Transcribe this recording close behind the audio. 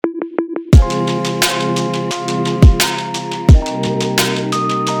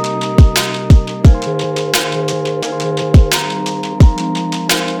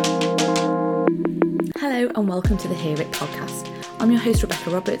and welcome to the Hear It podcast. I'm your host Rebecca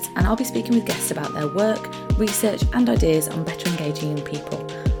Roberts, and I'll be speaking with guests about their work, research and ideas on better engaging young people.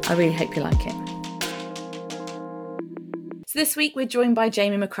 I really hope you like it. So this week we're joined by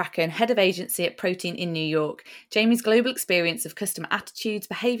Jamie McCracken, Head of Agency at Protein in New York. Jamie's global experience of customer attitudes,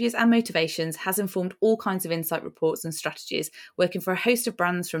 behaviours and motivations has informed all kinds of insight reports and strategies, working for a host of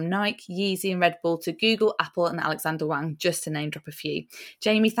brands from Nike, Yeezy and Red Bull to Google, Apple and Alexander Wang, just to name drop a few.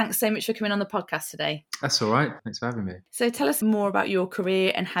 Jamie, thanks so much for coming on the podcast today. That's all right. Thanks for having me. So tell us more about your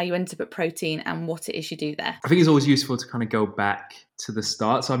career and how you ended up at Protein and what it is you do there. I think it's always useful to kind of go back to the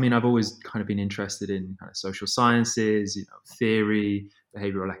start. So, I've always kind of been interested in kind of social sciences, theory,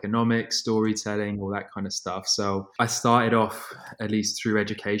 behavioral economics, storytelling, all that kind of stuff. So I started off, at least through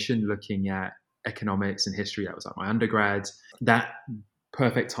education, looking at economics and history. That was like my undergrad. That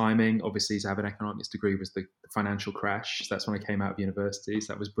perfect timing, obviously, to have an economics degree was the financial crash. That's when I came out of university.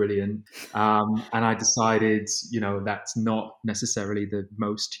 So that was brilliant. And I decided, that's not necessarily the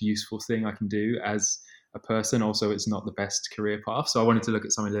most useful thing I can do as a person. Also, it's not the best career path. So I wanted to look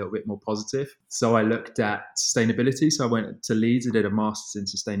at something a little bit more positive. So I looked at sustainability. So I went to Leeds and did a master's in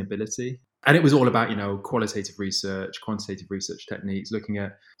sustainability. And it was all about, qualitative research, quantitative research techniques, looking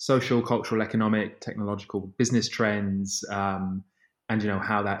at social, cultural, economic, technological, business trends, and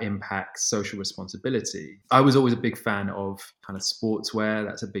how that impacts social responsibility. I was always a big fan of kind of sportswear.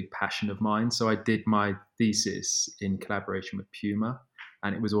 That's a big passion of mine. So I did my thesis in collaboration with Puma,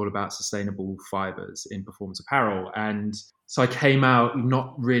 and it was all about sustainable fibers in performance apparel. And so I came out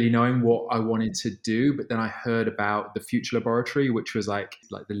not really knowing what I wanted to do, but then I heard about the Future Laboratory, which was like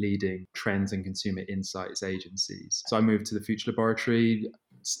the leading trends and consumer insights agencies. So I moved to the Future Laboratory,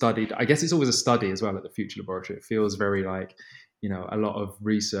 studied. I guess it's always a study as well at the Future Laboratory. It feels very like, a lot of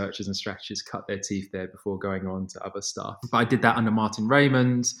researchers and strategists cut their teeth there before going on to other stuff. But I did that under Martin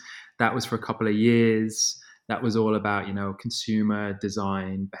Raymond. That was for a couple of years. That was all about, consumer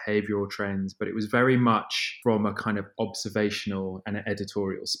design, behavioral trends, but it was very much from a kind of observational and an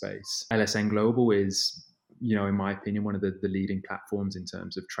editorial space. LSN Global is, in my opinion, one of the leading platforms in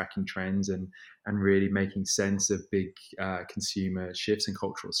terms of tracking trends and really making sense of big consumer shifts and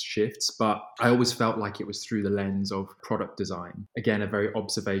cultural shifts. But I always felt like it was through the lens of product design. Again, a very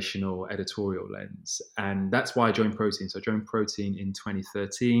observational editorial lens. And that's why I joined Protein. So I joined Protein in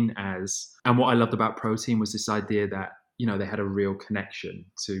 2013 and what I loved about Protein was this idea that they had a real connection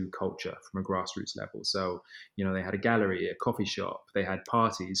to culture from a grassroots level. So, they had a gallery, a coffee shop, they had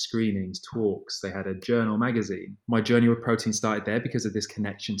parties, screenings, talks, they had a journal, magazine. My journey with Protein started there because of this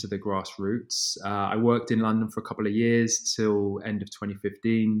connection to the grassroots. I worked in London for a couple of years till end of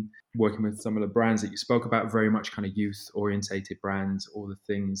 2015, working with some of the brands that you spoke about, very much kind of youth-orientated brands, all the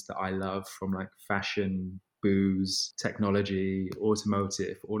things that I love from like fashion, booze, technology,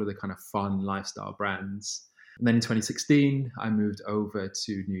 automotive, all of the kind of fun lifestyle brands. And then in 2016, I moved over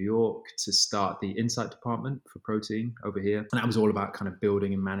to New York to start the insight department for Protein over here. And that was all about kind of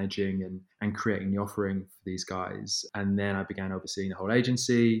building and managing and creating the offering for these guys. And then I began overseeing the whole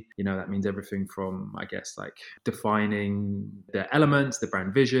agency. That means everything from, I guess, like defining the elements, the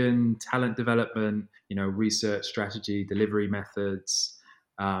brand vision, talent development, research, strategy, delivery methods.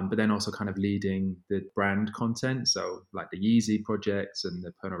 But then also kind of leading the brand content. So like the Yeezy projects and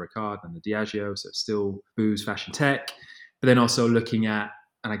the Pernod Ricard and the Diageo. So still booze, fashion, tech. But then also looking at,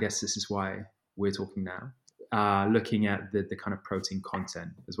 and I guess this is why we're talking now, looking at the kind of Protein content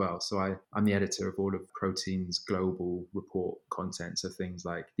as well. So I'm the editor of all of Protein's global report content. So things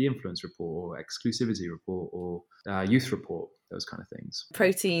like the influence report or exclusivity report or youth report, those kind of things.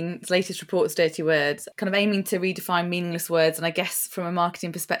 Protein's latest report is Dirty Words, kind of aiming to redefine meaningless words. And I guess from a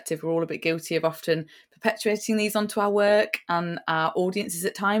marketing perspective, we're all a bit guilty of often perpetuating these onto our work and our audiences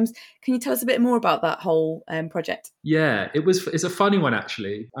at times. Can you tell us a bit more about that whole project? Yeah, it's a funny one,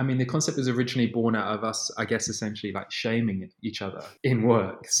 actually. The concept was originally born out of us, I guess, essentially like shaming each other in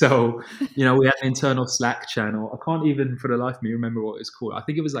work. So, we had an internal Slack channel. I can't even for the life of me remember what it's called. I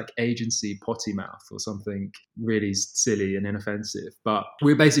think it was like Agency Potty Mouth or something really silly and inoffensive. But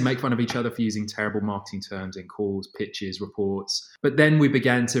we basically make fun of each other for using terrible marketing terms in calls, pitches, reports. But then we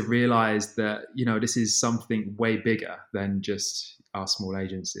began to realize that, this is something way bigger than just our small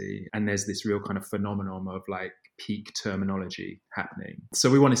agency. And there's this real kind of phenomenon of like peak terminology happening. So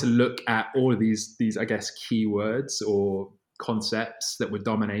we wanted to look at all of these, I guess, keywords or concepts that were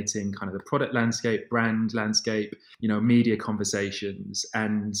dominating kind of the product landscape, brand landscape, media conversations.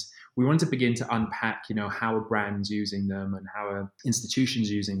 And we wanted to begin to unpack, how a brand's using them and how an institution's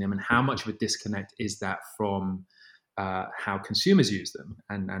using them and how much of a disconnect is that from how consumers use them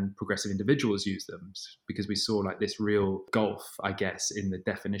and progressive individuals use them, because we saw like this real gulf, I guess, in the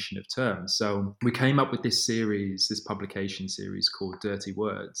definition of terms. So we came up with this publication series called Dirty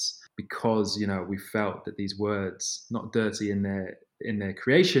Words, because, we felt that these words, not dirty in their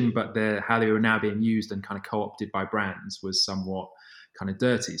creation, but how they were now being used and kind of co-opted by brands, was somewhat kind of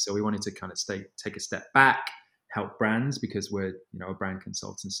dirty. So we wanted to kind of take a step back, help brands, because we're a brand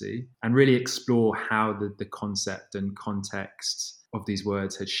consultancy, and really explore how the concept and context of these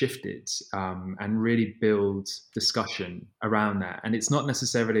words had shifted, and really build discussion around that. And it's not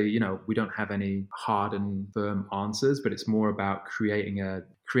necessarily, we don't have any hard and firm answers, but it's more about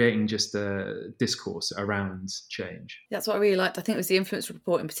creating just a discourse around change. That's what I really liked. I think it was the influence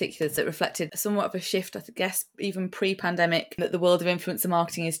report in particular that reflected somewhat of a shift, I guess, even pre-pandemic, that the world of influencer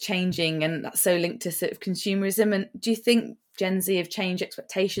marketing is changing, and that's so linked to sort of consumerism. And do you think Gen Z have changed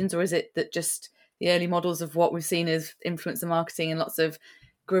expectations, or is it that just the early models of what we've seen as influencer marketing and lots of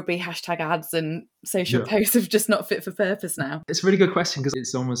grubby hashtag ads and social posts have just not fit for purpose now? It's a really good question, because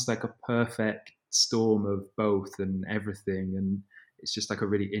it's almost like a perfect storm of both and everything. And it's just like a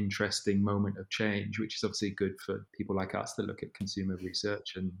really interesting moment of change, which is obviously good for people like us that look at consumer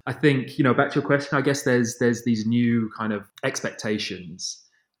research. And I think, back to your question, I guess there's these new kind of expectations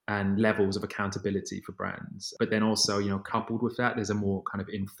and levels of accountability for brands. But then also, coupled with that, there's a more kind of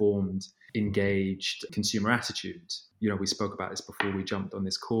informed, engaged consumer attitude. We spoke about this before we jumped on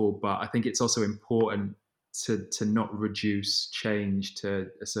this call, but I think it's also important to not reduce change to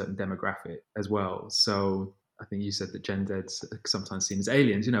a certain demographic as well. So I think you said that Gen Z's sometimes seen as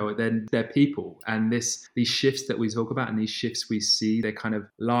aliens, then they're people. And these shifts that we talk about and these shifts we see, they're kind of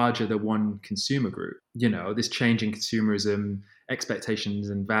larger than one consumer group. This change in consumerism, expectations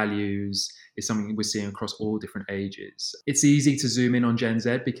and values is something we're seeing across all different ages. It's easy to zoom in on Gen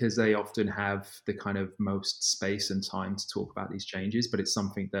Z because they often have the kind of most space and time to talk about these changes, but it's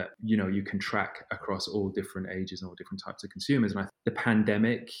something that, you can track across all different ages and all different types of consumers. And the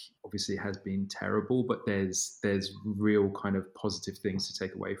pandemic obviously has been terrible, but there's real kind of positive things to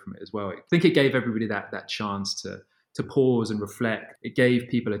take away from it as well. I think it gave everybody that chance to pause and reflect. It gave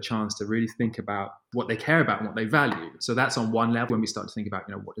people a chance to really think about what they care about and what they value. So that's on one level. When we start to think about,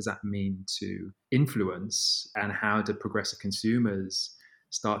 what does that mean to influence, and how do progressive consumers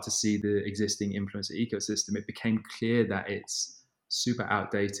start to see the existing influencer ecosystem, it became clear that it's super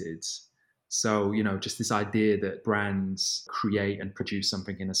outdated. So, just this idea that brands create and produce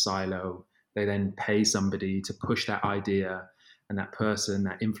something in a silo, they then pay somebody to push that idea, and that person,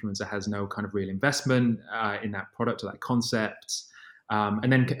 that influencer, has no kind of real investment in that product or that concept. And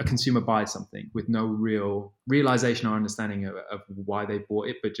then a consumer buys something with no real realization or understanding of why they bought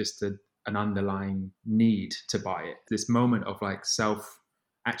it, but just an underlying need to buy it. This moment of like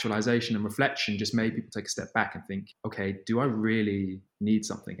self-actualization and reflection just made people take a step back and think, okay, do I really need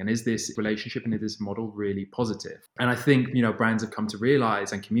something? And is this relationship and is this model really positive? And I think, brands have come to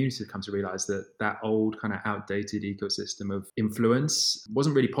realize, and communities have come to realize, that old kind of outdated ecosystem of influence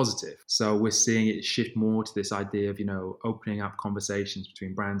wasn't really positive. So we're seeing it shift more to this idea of, opening up conversations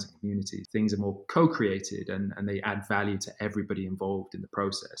between brands and communities. Things are more co-created and they add value to everybody involved in the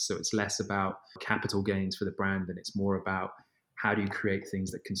process. So it's less about capital gains for the brand, and it's more about how do you create things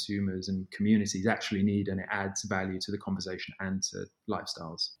that consumers and communities actually need, and it adds value to the conversation and to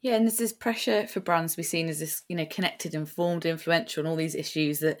lifestyles. Yeah, and there's this pressure for brands to be seen as this, connected, informed, influential, and all these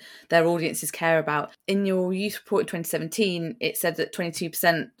issues that their audiences care about. In your youth report in 2017, it said that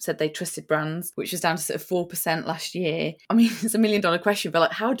 22% said they trusted brands, which was down to sort of 4% last year. I mean, it's $1 million question, but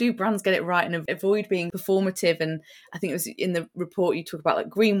like, how do brands get it right and avoid being performative? And I think it was in the report you talk about like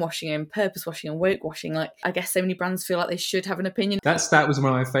greenwashing and purpose washing and woke washing. Like, I guess so many brands feel like they should have an opinion. That stat was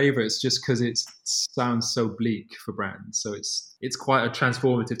one of my favorites, just because it sounds so bleak for brands. So it's quite a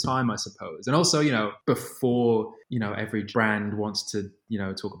transformative time, I suppose. And also, before, every brand wants to,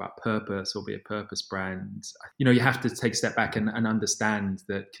 talk about purpose or be a purpose brand, you have to take a step back and understand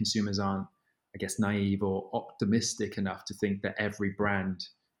that consumers aren't, I guess, naive or optimistic enough to think that every brand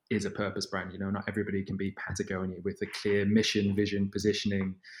is a purpose brand. Not everybody can be Patagonia with a clear mission, vision,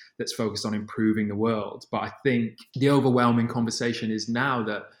 positioning that's focused on improving the world. But I think the overwhelming conversation is now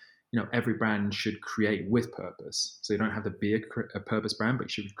that, every brand should create with purpose. So you don't have to be a purpose brand, but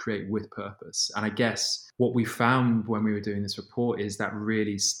you should create with purpose. And I guess what we found when we were doing this report is that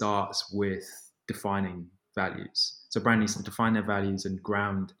really starts with defining values. So brand needs to define their values and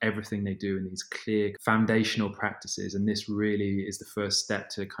ground everything they do in these clear foundational practices. And this really is the first step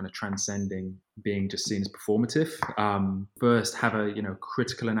to kind of transcending being just seen as performative. First, have a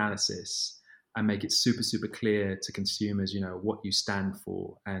critical analysis and make it super, super clear to consumers, what you stand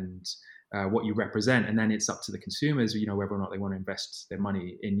for and what you represent. And then it's up to the consumers, whether or not they want to invest their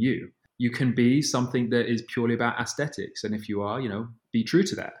money in you. You can be something that is purely about aesthetics. And if you are, be true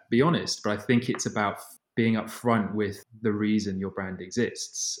to that, be honest. But I think it's about being upfront with the reason your brand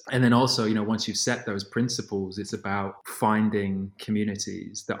exists. And then also, once you've set those principles, it's about finding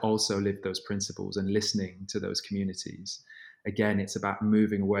communities that also live those principles and listening to those communities. Again, it's about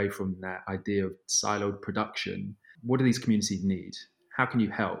moving away from that idea of siloed production. What do these communities need? How can you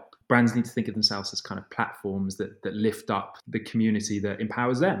help? Brands need to think of themselves as kind of platforms that lift up the community, that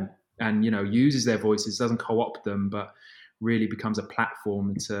empowers them and, uses their voices, doesn't co-opt them, but really becomes a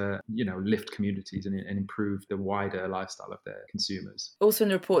platform to, lift communities and improve the wider lifestyle of their consumers. Also in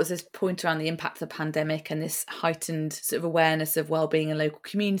the report is this point around the impact of the pandemic and this heightened sort of awareness of well-being in local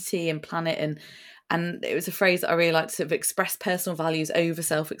community and planet, and it was a phrase that I really liked, sort of express personal values over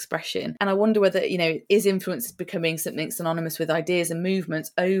self-expression. And I wonder whether, is influence becoming something synonymous with ideas and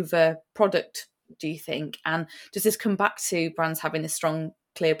movements over product, do you think? And does this come back to brands having this strong,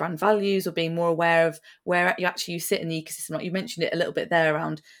 clear brand values, or being more aware of where you sit in the ecosystem? Like you mentioned it a little bit there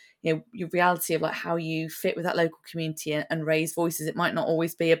around, your reality of like how you fit with that local community and raise voices. It might not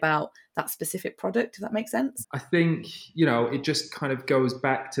always be about that specific product, if that makes sense. I think, it just kind of goes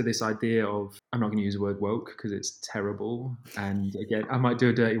back to this idea of, I'm not going to use the word woke because it's terrible. And again, I might do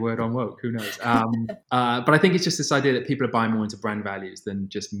a dirty word on woke, who knows? But I think it's just this idea that people are buying more into brand values than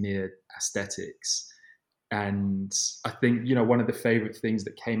just mere aesthetics. And I think, one of the favorite things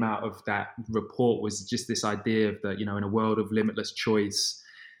that came out of that report was just this idea of that, in a world of limitless choice,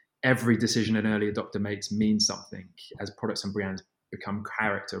 every decision an early adopter makes means something as products and brands become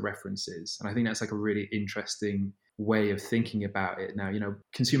character references. And I think that's like a really interesting way of thinking about it. Now,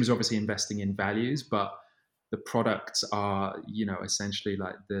 consumers are obviously investing in values, but the products are, essentially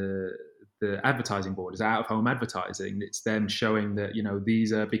like the advertising board is out-of-home advertising. It's them showing that,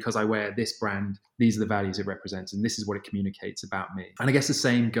 these are, because I wear this brand, these are the values it represents, and this is what it communicates about me. And I guess the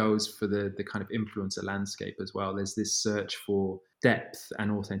same goes for the kind of influencer landscape as well. There's this search for depth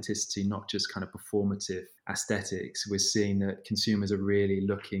and authenticity, not just kind of performative aesthetics. We're seeing that consumers are really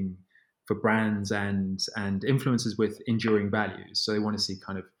looking for brands and influencers with enduring values. So they want to see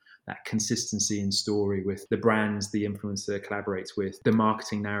kind of that consistency in story with the brands the influencer collaborates with, the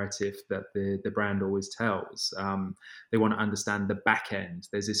marketing narrative that the brand always tells. They want to understand the back end.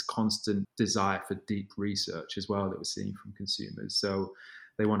 There's this constant desire for deep research as well that we're seeing from consumers. So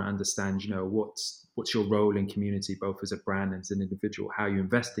they want to understand, what's your role in community, both as a brand and as an individual. How are you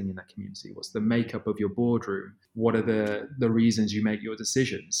investing in that community? What's the makeup of your boardroom? What are the reasons you make your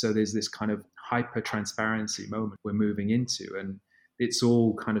decisions? So there's this kind of hyper transparency moment we're moving into, and it's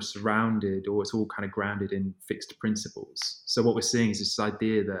all kind of surrounded, or it's all kind of grounded in fixed principles. So what we're seeing is this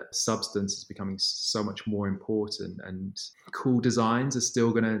idea that substance is becoming so much more important, and cool designs are still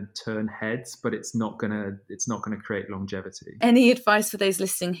going to turn heads, but it's not going to create longevity. Any advice for those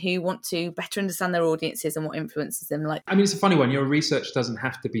listening who want to better understand their audiences and what influences them? It's a funny one. Your research doesn't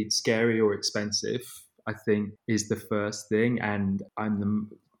have to be scary or expensive, I think, is the first thing. And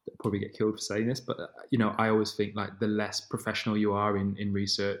probably get killed for saying this, but I always think like the less professional you are in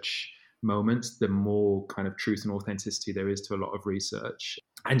research moments, the more kind of truth and authenticity there is to a lot of research.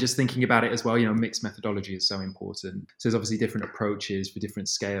 And just thinking about it as well, mixed methodology is so important. So there's obviously different approaches for different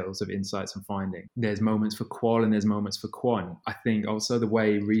scales of insights and finding. There's moments for qual and there's moments for quant. I think also the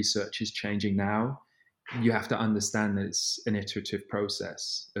way research is changing now, you have to understand that it's an iterative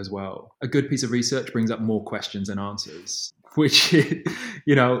process as well. A good piece of research brings up more questions than answers, which,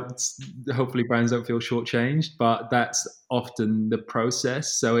 hopefully brands don't feel shortchanged, but that's often the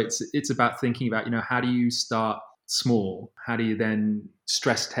process. So it's about thinking about, how do you start small? How do you then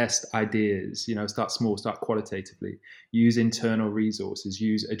stress test ideas? Start small, start qualitatively, use internal resources,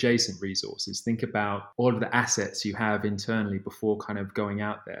 use adjacent resources, think about all of the assets you have internally before kind of going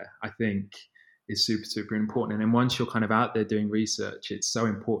out there, I think is super, super important. And then once you're kind of out there doing research, it's so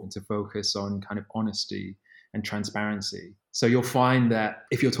important to focus on kind of honesty and transparency. So you'll find that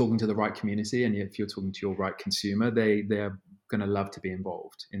if you're talking to the right community and if you're talking to your right consumer, they're going to love to be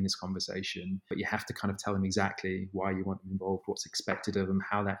involved in this conversation, but you have to kind of tell them exactly why you want them involved, what's expected of them,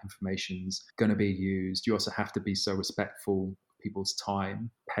 how that information's going to be used. You also have to be so respectful people's time,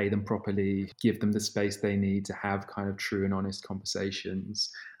 pay them properly, give them the space they need to have kind of true and honest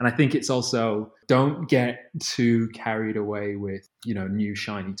conversations. And I think it's also, don't get too carried away with new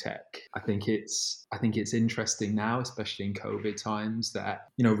shiny tech. I think it's interesting now, especially in COVID times, that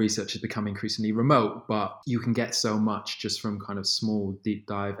research has become increasingly remote, but you can get so much just from kind of small deep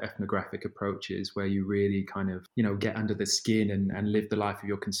dive ethnographic approaches where you really kind of get under the skin and live the life of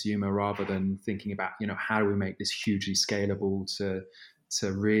your consumer, rather than thinking about how do we make this hugely scalable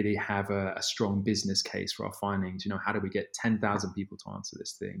to really have a strong business case for our findings. How do we get 10,000 people to answer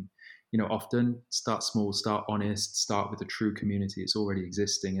this thing? Often start small, start honest, start with a true community it's already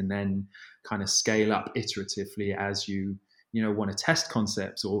existing, and then kind of scale up iteratively as you want to test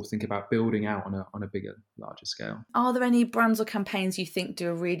concepts or think about building out on a bigger, larger scale. Are there any brands or campaigns you think do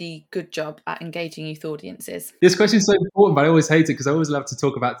a really good job at engaging youth audiences? This question is so important, but I always hate it because I always love to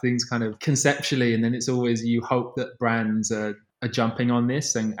talk about things kind of conceptually, and then it's always you hope that brands are jumping on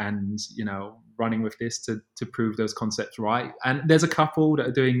this and running with this to prove those concepts right. And there's a couple that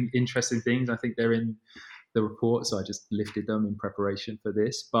are doing interesting things. I think they're in the report, so I just lifted them in preparation for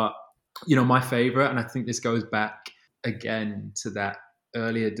this. But my favorite, and I think this goes back again to that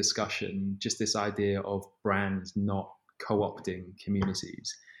earlier discussion, just this idea of brands not co-opting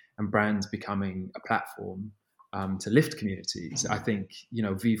communities and brands becoming a platform to lift communities. I think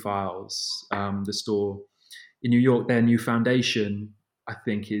V-Files, the store in New York, their new foundation, I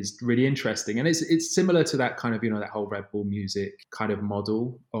think is really interesting. And it's similar to that kind of, that whole Red Bull music kind of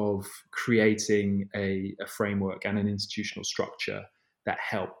model of creating a framework and an institutional structure that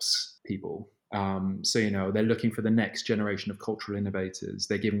helps people. So they're looking for the next generation of cultural innovators.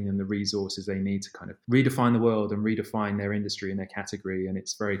 They're giving them the resources they need to kind of redefine the world and redefine their industry and their category. And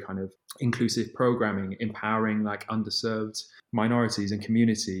it's very kind of inclusive programming, empowering like underserved minorities and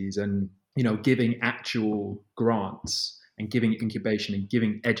communities, and giving actual grants and giving incubation and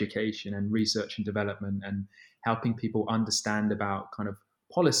giving education and research and development and helping people understand about kind of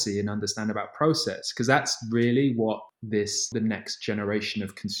policy and understand about process, because that's really what the next generation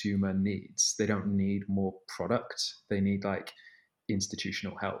of consumer needs. They don't need more product. They need like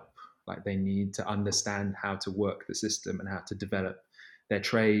institutional help. Like they need to understand how to work the system and how to develop their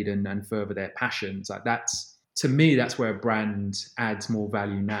trade and further their passions. Like to me, that's where a brand adds more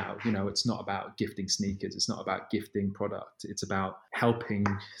value now. It's not about gifting sneakers. It's not about gifting product. It's about helping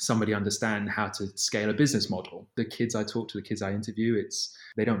somebody understand how to scale a business model. The kids I talk to, the kids I interview,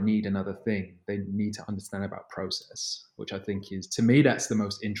 they don't need another thing. They need to understand about process, which I think is, to me, that's the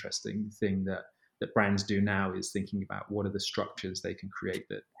most interesting thing that brands do now, is thinking about what are the structures they can create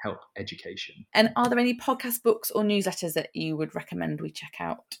that help education. And are there any podcast, books or newsletters that you would recommend we check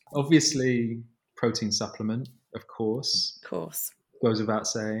out? Obviously, Protein Supplement, of course. Of course. Goes without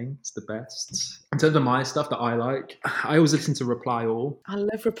saying, it's the best. In terms of my stuff that I like, I always listen to Reply All. I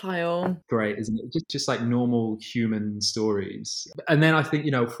love Reply All. Great, isn't it? Just like normal human stories. And then I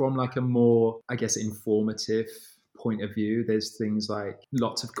think, from like a more, I guess, informative point of view, there's things like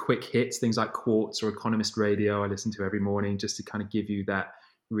lots of quick hits, things like Quartz or Economist Radio I listen to every morning, just to kind of give you that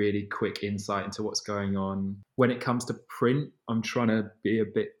really quick insight into what's going on. When it comes to print, I'm trying to be a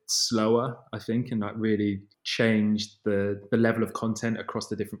bit slower, I think, and like really change the level of content across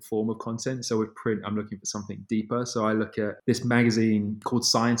the different form of content. So with print, I'm looking for something deeper. So I look at this magazine called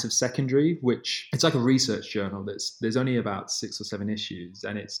Science of Secondary, which it's like a research journal there's only about 6 or 7 issues,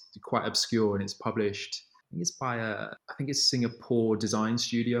 and it's quite obscure, and it's published, I think it's by I think it's Singapore Design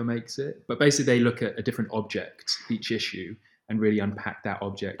Studio makes it. But basically they look at a different object each issue and really unpack that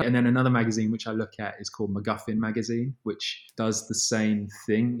object. And then another magazine which I look at is called McGuffin Magazine, which does the same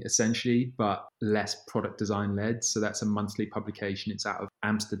thing essentially, but less product design led. So that's a monthly publication. It's out of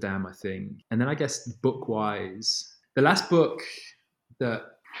Amsterdam, I think. And then I guess book-wise, the last book that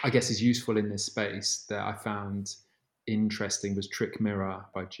I guess is useful in this space that I found interesting was Trick Mirror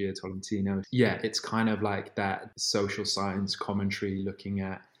by Gia Tolentino. Yeah, it's kind of like that social science commentary looking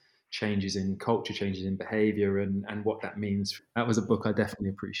at changes in culture, changes in behavior, and what that means. That was a book I definitely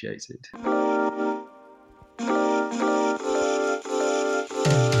appreciated.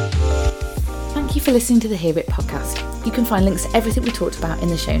 Thank you for listening to the Hear It podcast. You can find links to everything we talked about in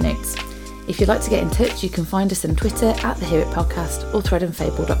the show notes. If you'd like to get in touch, you can find us on Twitter at the Hear It podcast or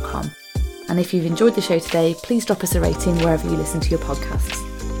threadandfable.com. And if you've enjoyed the show today, please drop us a rating wherever you listen to your podcasts.